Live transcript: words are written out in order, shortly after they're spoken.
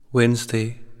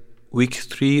Wednesday, week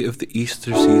 3 of the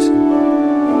Easter season.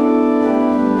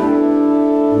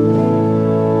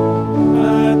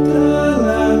 At the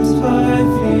Lamb's high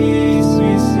feast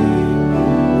we sing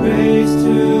praise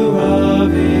to our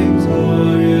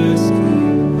victorious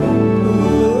King,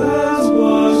 who has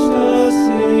washed us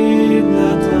in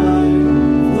the tide,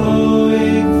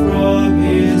 flowing from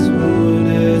His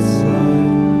wounded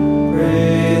side.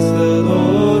 Praise the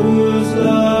Lord, whose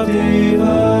love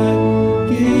divine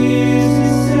gives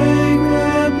His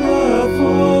sacred blood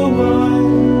for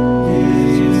wine,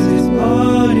 gives His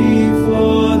body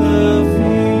for the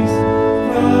feast.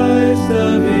 Christ the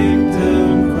victim,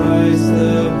 Christ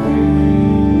the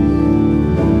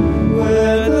priest.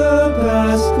 Where the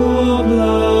paschal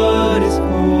blood is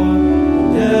poured,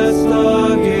 death's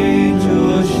dark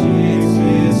angel sheathes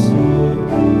his sword.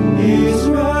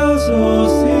 Israel's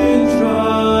host in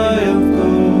triumph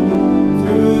go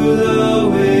through the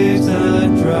waves that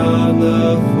drown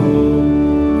the foe.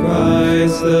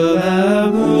 Christ the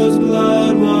Lamb, whose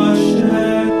blood was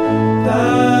shed,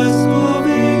 paschal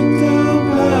victim,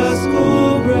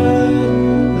 paschal bread.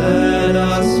 Let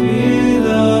us feel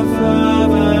the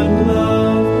fervent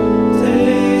love,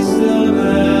 taste the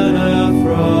manna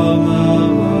from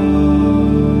above.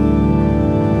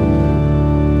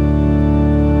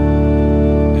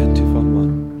 Antiphon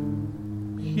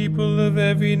 1. People of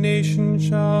every nation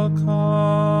shall come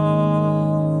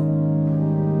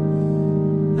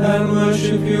and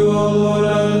worship you, O Lord.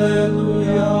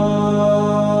 Alleluia.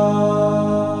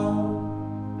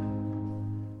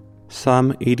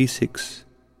 Psalm 86.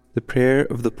 The prayer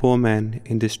of the poor man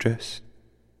in distress.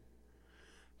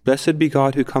 Blessed be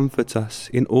God who comforts us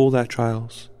in all our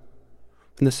trials.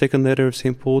 From the second letter of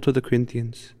St. Paul to the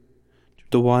Corinthians,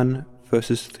 chapter 1,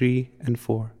 verses 3 and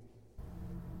 4.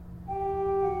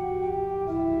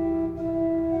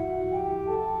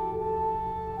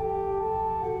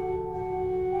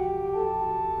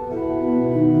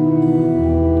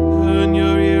 Turn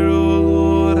your ear, O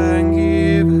Lord, and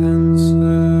give answer.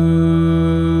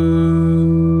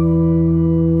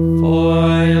 For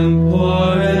I am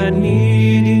poor and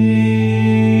needy.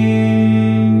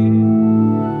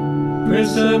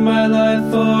 Preserve my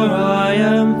life, for I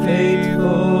am faithful.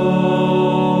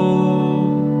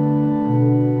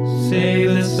 Save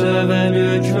the servant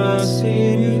who trusts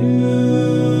in you.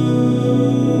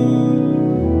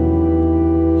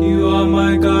 You are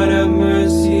my God, have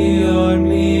mercy on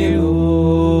me, Lord.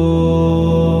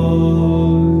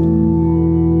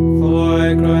 For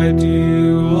I cry to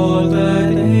you all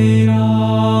the day long.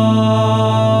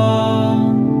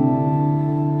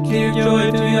 Give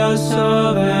joy to your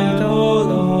servant, O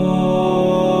Lord.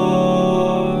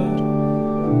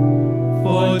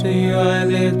 For to you I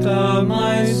lift up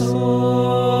my soul.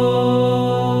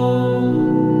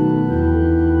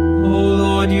 O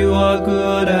Lord, you are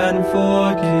good and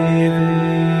forgiving,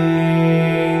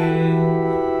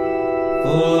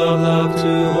 full of love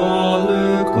to all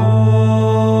who call.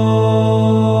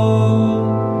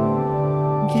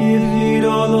 Give heed,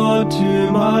 O Lord,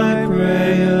 to my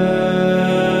prayer,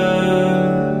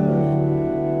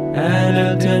 and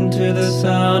attend to the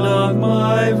sound of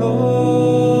my voice.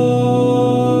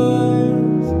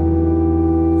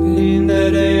 In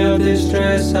the day of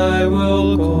distress I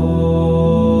will call,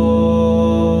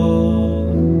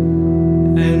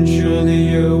 and surely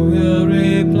you will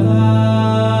reply.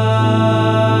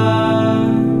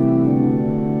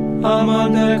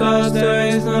 Among the gods there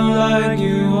is none like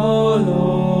you, O Lord,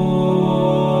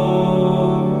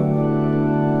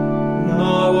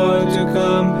 nor one to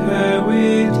compare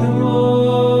with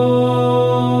yours.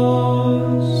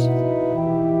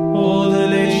 All the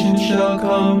nations shall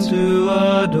come to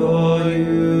adore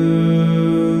you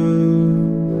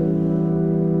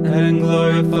and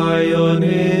glorify your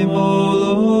name, O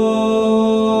Lord.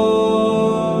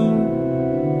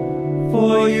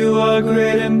 For you are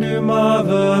great and do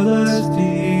marvelous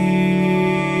deeds.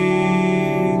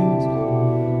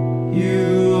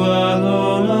 You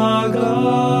alone are God.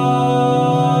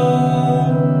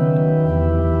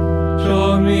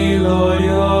 Show me, Lord,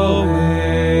 your ways,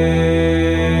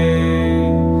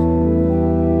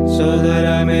 so that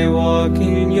I may walk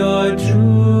in your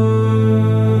truth.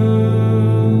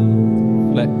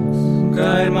 Flex.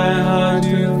 Guide my heart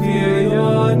to fear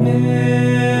your name.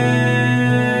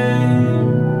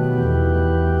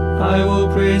 I will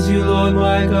praise you, Lord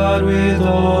my God, with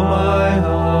all my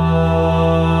heart,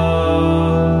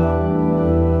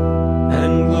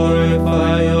 and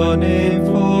glorify your name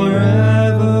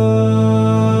forever.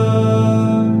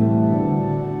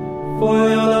 For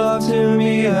your love to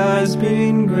me has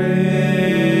been great.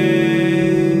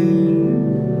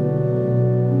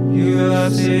 You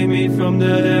have saved me from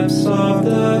the depths of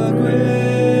the grave,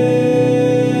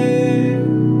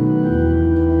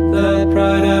 that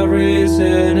pride have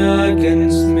risen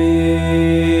against me.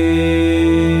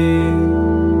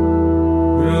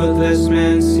 Ruthless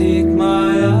men seek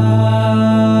my eye.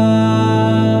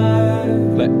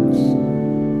 Flex.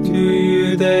 To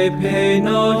you they pay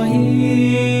no heed,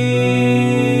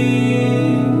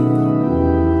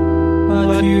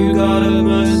 but you, God of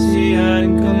mercy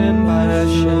and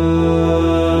compassion,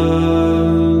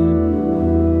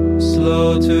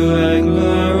 slow to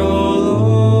anger, O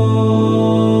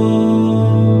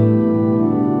Lord,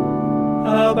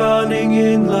 abounding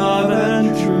in love and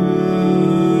truth,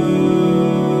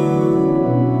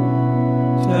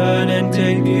 turn and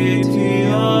take pity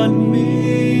on me.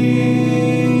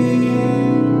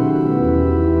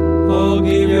 Oh,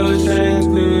 give your strength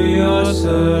to your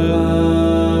servant,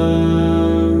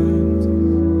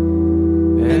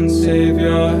 and save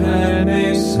your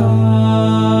handmaid's son.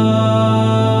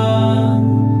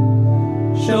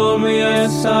 Show me a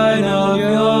sign of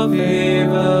your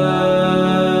favor,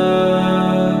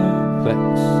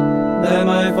 Flex. that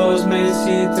my foes may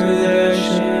see through their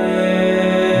shame,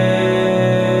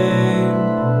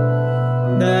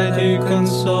 that you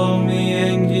console me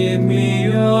and give me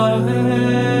your help.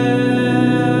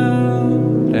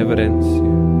 Reverence.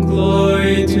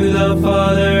 Glory to the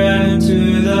Father and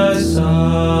to the Son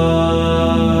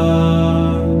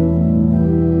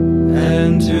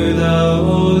and to the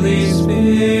Holy Spirit,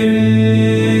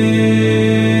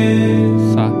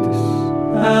 Satis.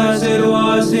 as it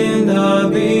was in the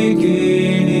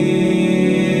beginning,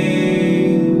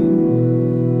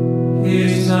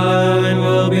 is now and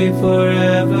will be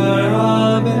forever.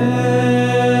 Amen.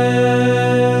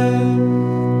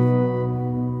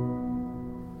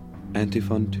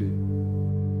 Antiphon 2.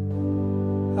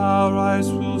 Our eyes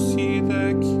will see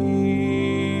the King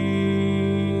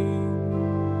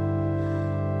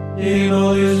in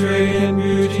all his radiant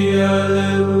beauty.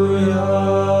 Alleluia.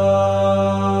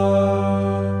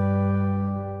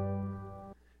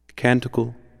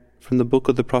 Canticle from the book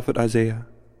of the prophet Isaiah,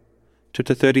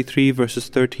 chapter 33, verses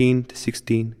 13 to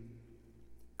 16.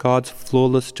 God's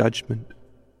flawless judgment.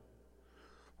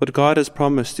 What God has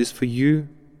promised is for you,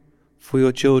 for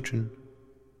your children,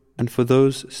 and for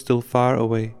those still far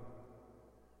away.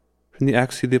 From the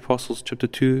Acts of the Apostles, chapter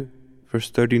 2, verse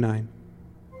 39.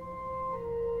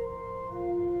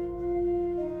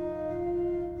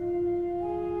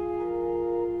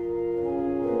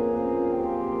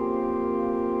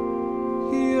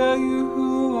 Hear you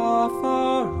who are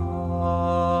far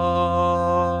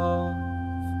off,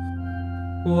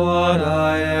 what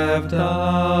I have done.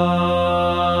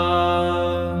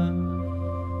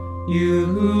 You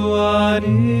who are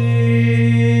near,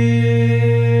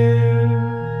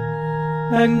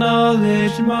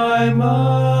 acknowledge my might.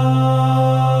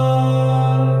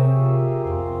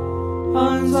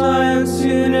 On Zion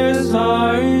sinners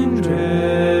are in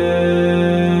dread,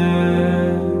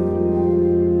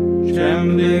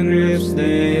 trembling grips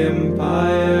the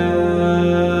empires.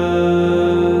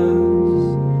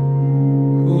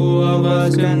 Who of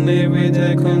us can live with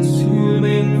a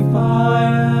consuming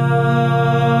fire?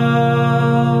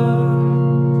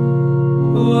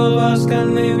 Who of us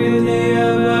can live with the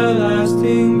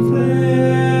everlasting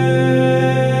flames?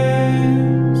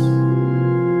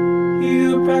 He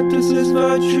who practices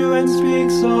virtue and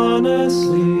speaks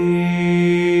honestly,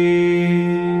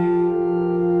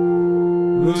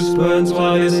 who spurns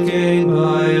what is gained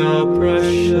by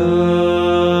oppression,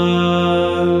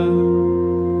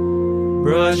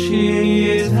 brushing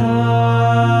his hands,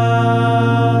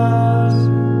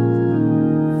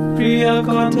 free of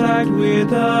contact with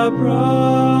the brow,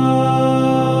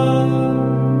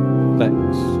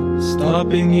 Flex.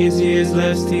 stopping his ears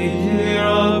lest he hear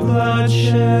of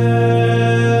bloodshed,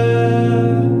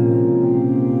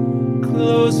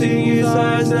 closing his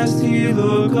eyes lest he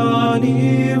look on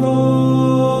evil.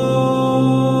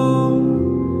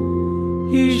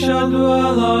 He shall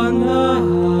dwell on the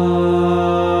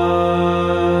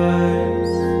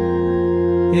heights,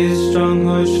 his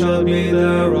stronghold shall be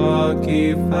the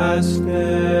rocky fastness,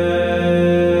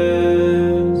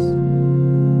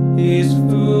 his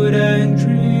food and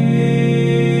drink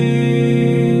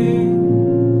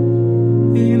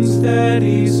in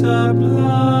steady supply.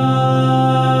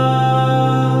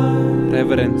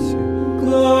 Reverence.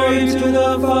 Glory to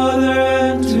the Father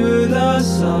and to the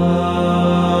Son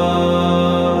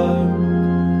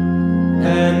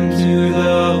and to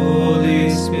the Holy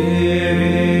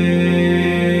Spirit,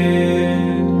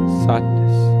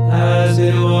 Satis. as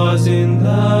it was in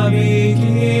the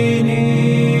beginning,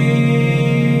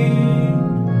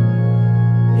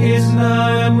 is now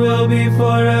and will be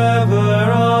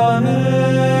forever.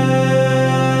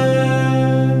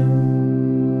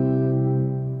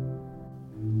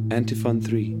 Antiphon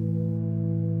 3.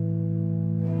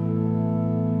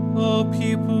 All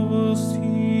people will see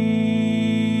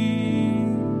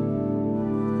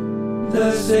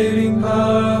the saving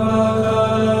power of our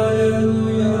God.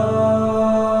 Hallelujah.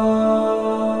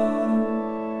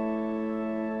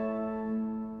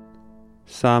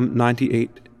 Psalm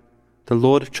 98. The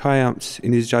Lord triumphs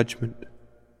in his judgment.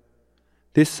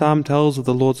 This psalm tells of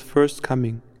the Lord's first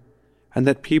coming, and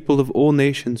that people of all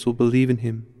nations will believe in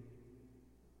him.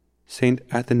 Saint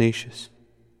Athanasius.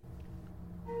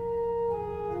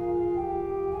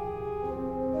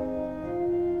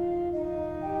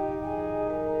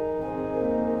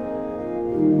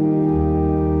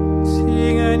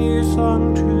 Sing a new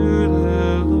song to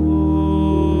the Lord,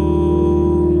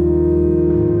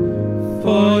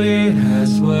 for it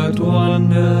has worked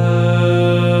wonders.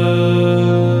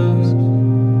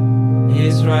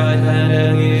 His right hand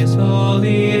and his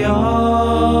holy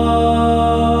arm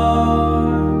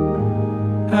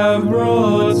have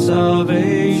brought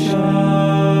salvation.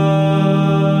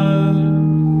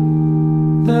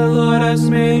 The Lord has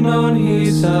made known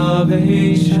his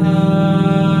salvation,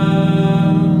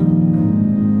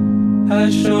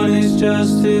 has shown his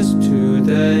justice to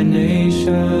the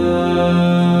nations.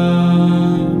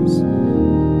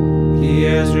 He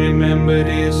has remembered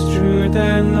his truth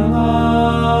and love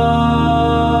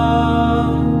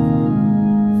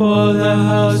for the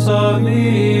house of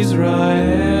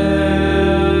Israel.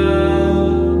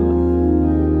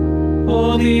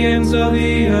 All the ends of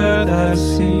the earth have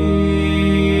seen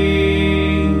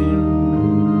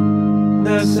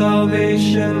the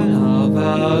salvation of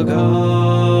our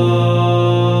God.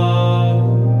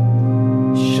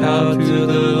 Shout to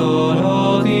the Lord,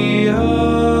 all the earth.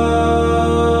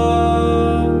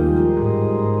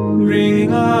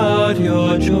 Bring out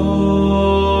your joy.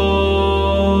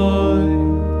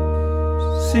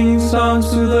 Sing songs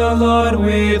to the Lord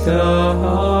with the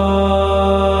harp,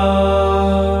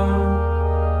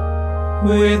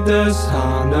 with the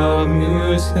sound of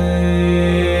music,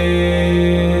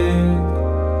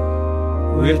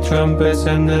 with trumpets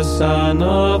and the Son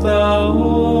of the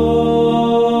Lord.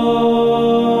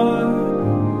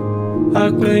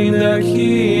 Acclaim the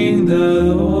King,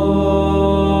 the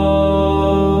Lord.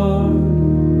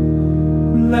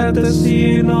 Let the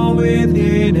sea know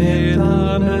within it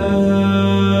honor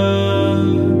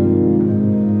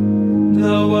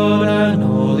the world and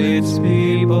all its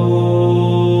peoples.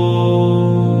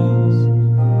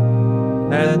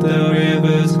 Let the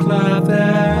rivers clap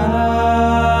their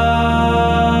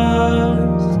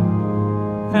hands,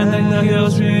 and the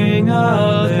hills ring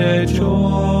out their joy.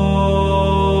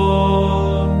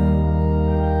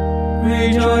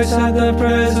 Rejoice at the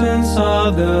presence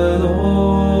of the Lord,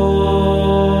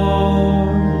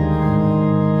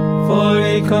 for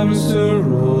he comes to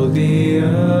rule the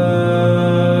earth.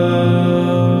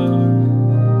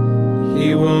 He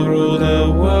will rule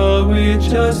the world with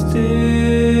justice,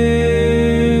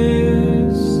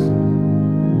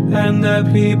 and the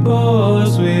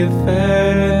peoples with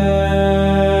fairness.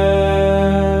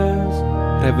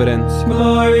 Reverence.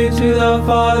 Glory to the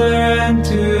Father and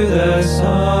to the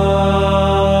Son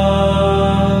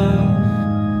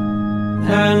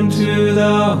and to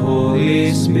the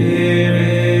Holy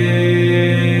Spirit,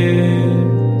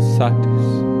 Satis.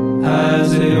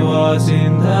 as it was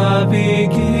in the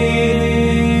beginning,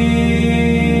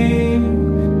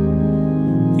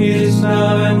 is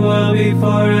now and will be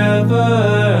forever.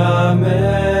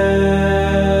 Amen.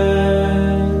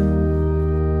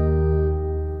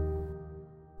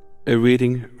 A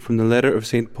reading from the letter of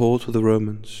St. Paul to the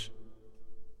Romans.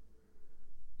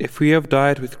 If we have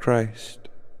died with Christ,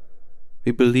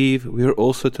 we believe we are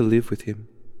also to live with him.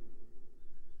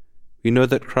 We know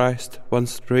that Christ,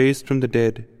 once raised from the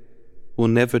dead, will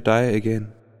never die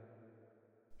again.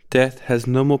 Death has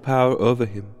no more power over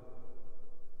him.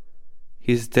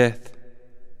 His death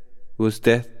was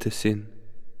death to sin,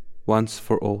 once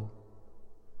for all.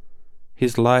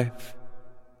 His life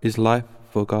is life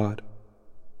for God.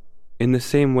 In the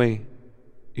same way,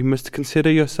 you must consider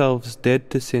yourselves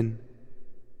dead to sin,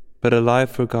 but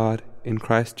alive for God in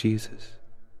Christ Jesus.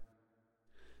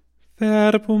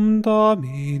 Verbum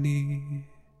Domini,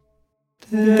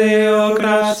 Deo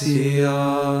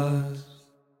gratias.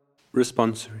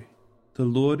 Responsory. The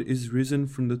Lord is risen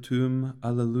from the tomb.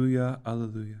 Alleluia,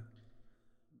 alleluia.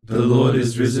 The Lord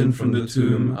is risen from the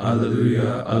tomb.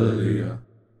 Alleluia, alleluia.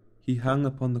 He hung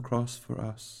upon the cross for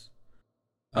us.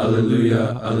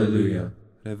 Alleluia, alleluia.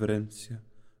 Reverencia.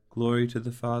 Glory to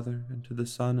the Father, and to the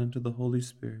Son, and to the Holy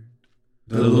Spirit.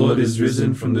 The Lord is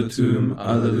risen from the tomb.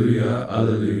 Alleluia,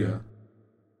 alleluia.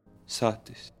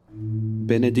 Satis.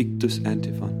 Benedictus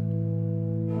Antiphon.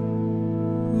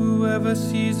 Whoever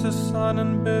sees the Son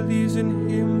and believes in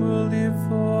him will live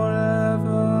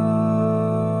forever.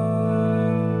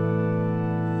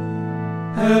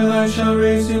 And I shall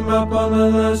raise him up on the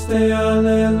last day.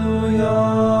 Alleluia.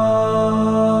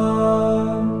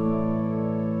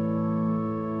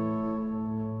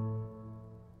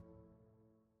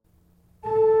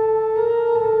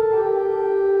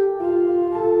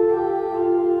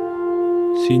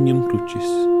 Signum Crucis.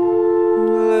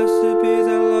 Blessed be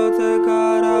the Lord, the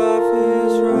God of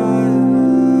Israel.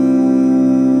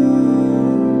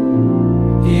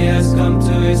 He has come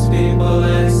to his people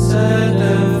and set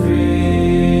them free.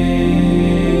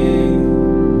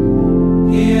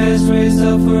 He has raised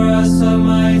up for us a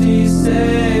mighty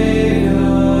Savior,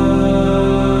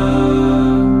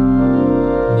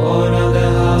 born of the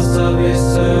house of his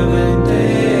servant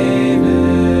David.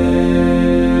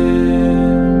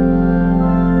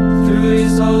 Through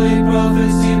his holy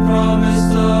prophets he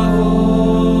promised of old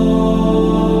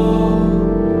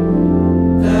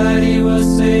that he will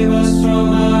save us from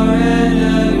our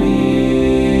enemies,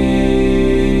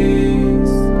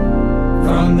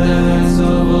 from the hands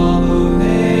of all who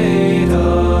hate us.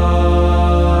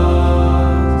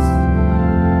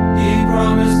 He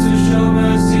promised to show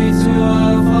mercy to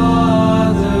our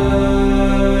fathers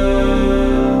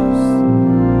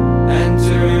and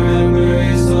to remember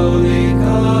his holy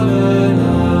covenant.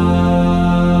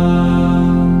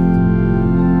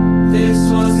 This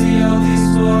was the oath he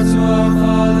swore to our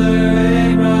father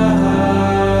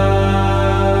Abraham,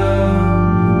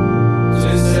 to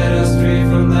set us free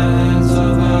from the hands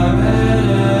of our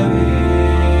enemies,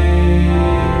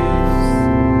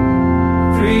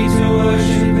 free to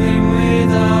worship him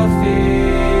without fear,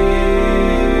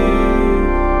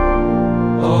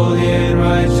 holy and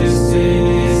righteous in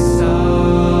his sight,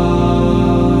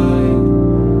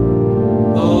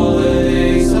 all the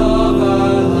days of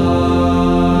our life.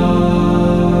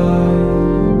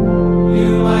 You,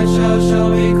 my child, shall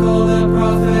be called the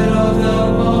prophet of the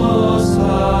Most High,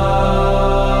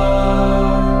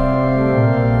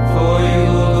 for you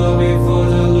will go before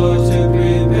the Lord to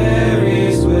prepare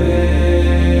his way,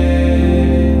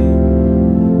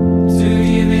 to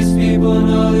give his people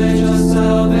knowledge of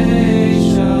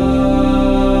salvation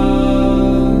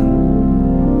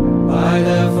by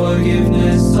the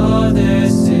forgiveness of their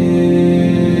sins,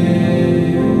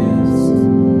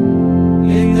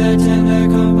 in the tender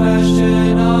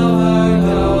compassion of our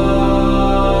God.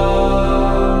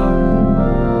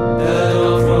 The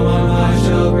dawn from on high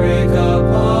shall break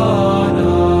upon us,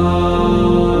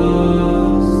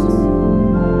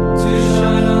 to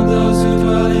shine on those who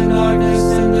dwell in darkness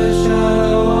and the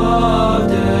shadow of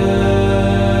death,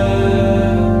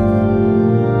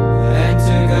 and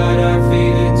to guide our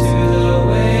feet into the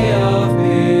way of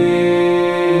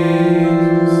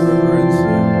peace.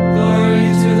 Glory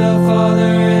to the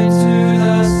Father and to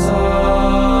the Son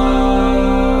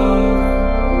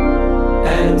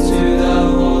and to the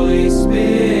Holy Spirit,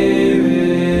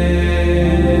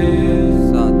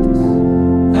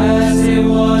 as it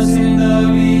was in the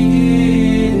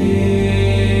beginning,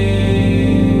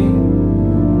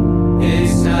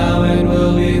 is now and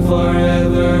will be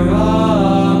forever.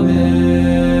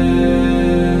 Amen.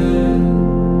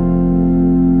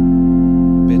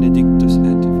 Benedictus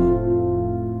Antiphon.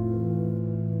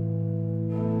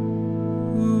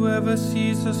 Whoever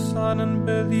sees the Son and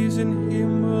believes in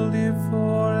him will live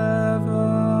forever.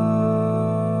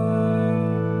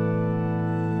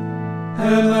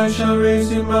 And I shall raise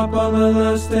him up on the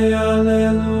last day.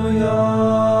 Alleluia.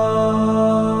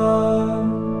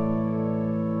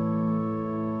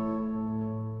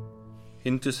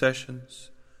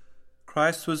 Intercessions.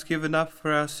 Christ was given up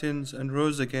for our sins and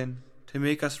rose again to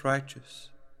make us righteous.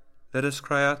 Let us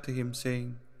cry out to him,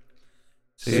 saying,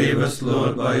 Save us,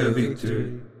 Lord, by your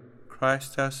victory.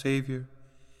 Christ our Saviour,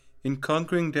 in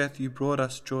conquering death you brought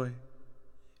us joy.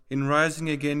 In rising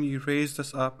again you raised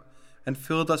us up and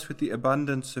filled us with the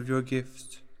abundance of your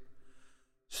gifts.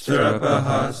 Stir up our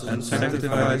hearts and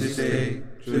sanctify this day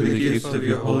through the gift of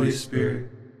your Holy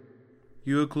Spirit.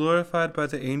 You are glorified by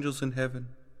the angels in heaven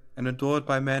and adored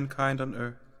by mankind on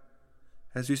earth.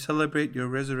 As we celebrate your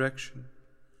resurrection,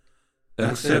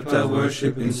 Accept our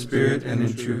worship in spirit and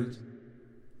in truth.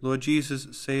 Lord Jesus,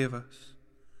 save us.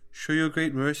 Show your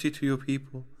great mercy to your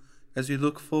people as we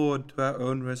look forward to our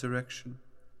own resurrection.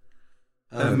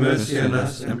 Have mercy on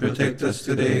us and protect us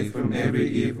today from every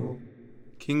evil.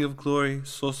 King of glory,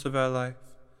 source of our life,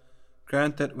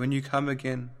 grant that when you come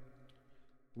again,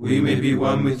 we may be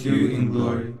one with you in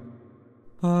glory.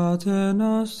 Pater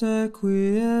noster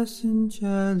qui es in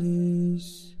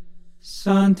celis,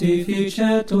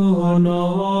 sanctificetur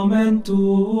nomen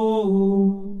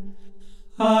tuum,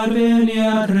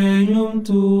 adveniat regnum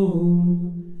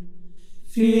tuum,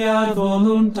 fiat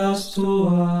voluntas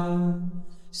tua,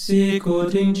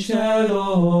 sicut in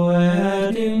cielo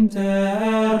et in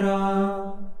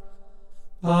terra.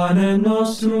 Panem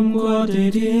nostrum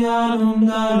quotidianum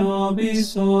da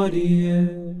nobis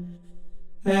hodie,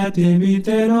 et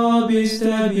dimitte nobis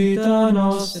debita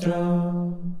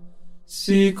nostra,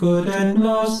 sicut et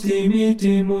nos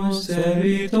dimittimus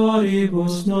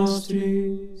debitoribus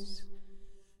nostris,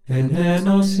 et ne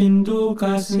nos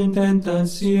inducas in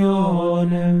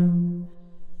tentationem,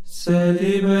 se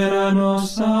libera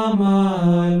nos a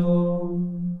malo.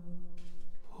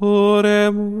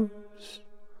 Oremus.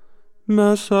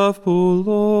 Merciful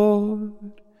Lord,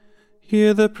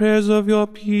 hear the prayers of your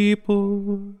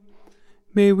people.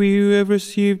 May we who have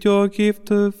received your gift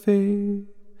of faith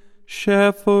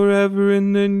share forever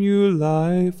in the new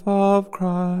life of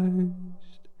Christ.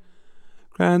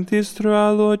 Grant this through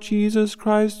our Lord Jesus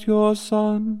Christ, your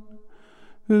Son,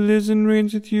 who lives and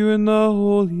reigns with you in the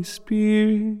Holy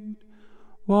Spirit,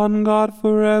 one God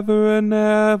forever and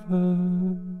ever.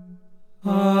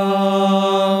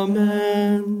 Amen.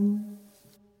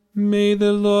 May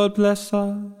the Lord bless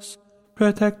us,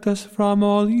 protect us from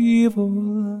all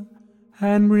evil,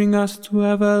 and bring us to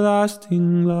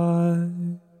everlasting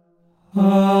life.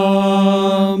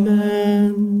 Amen.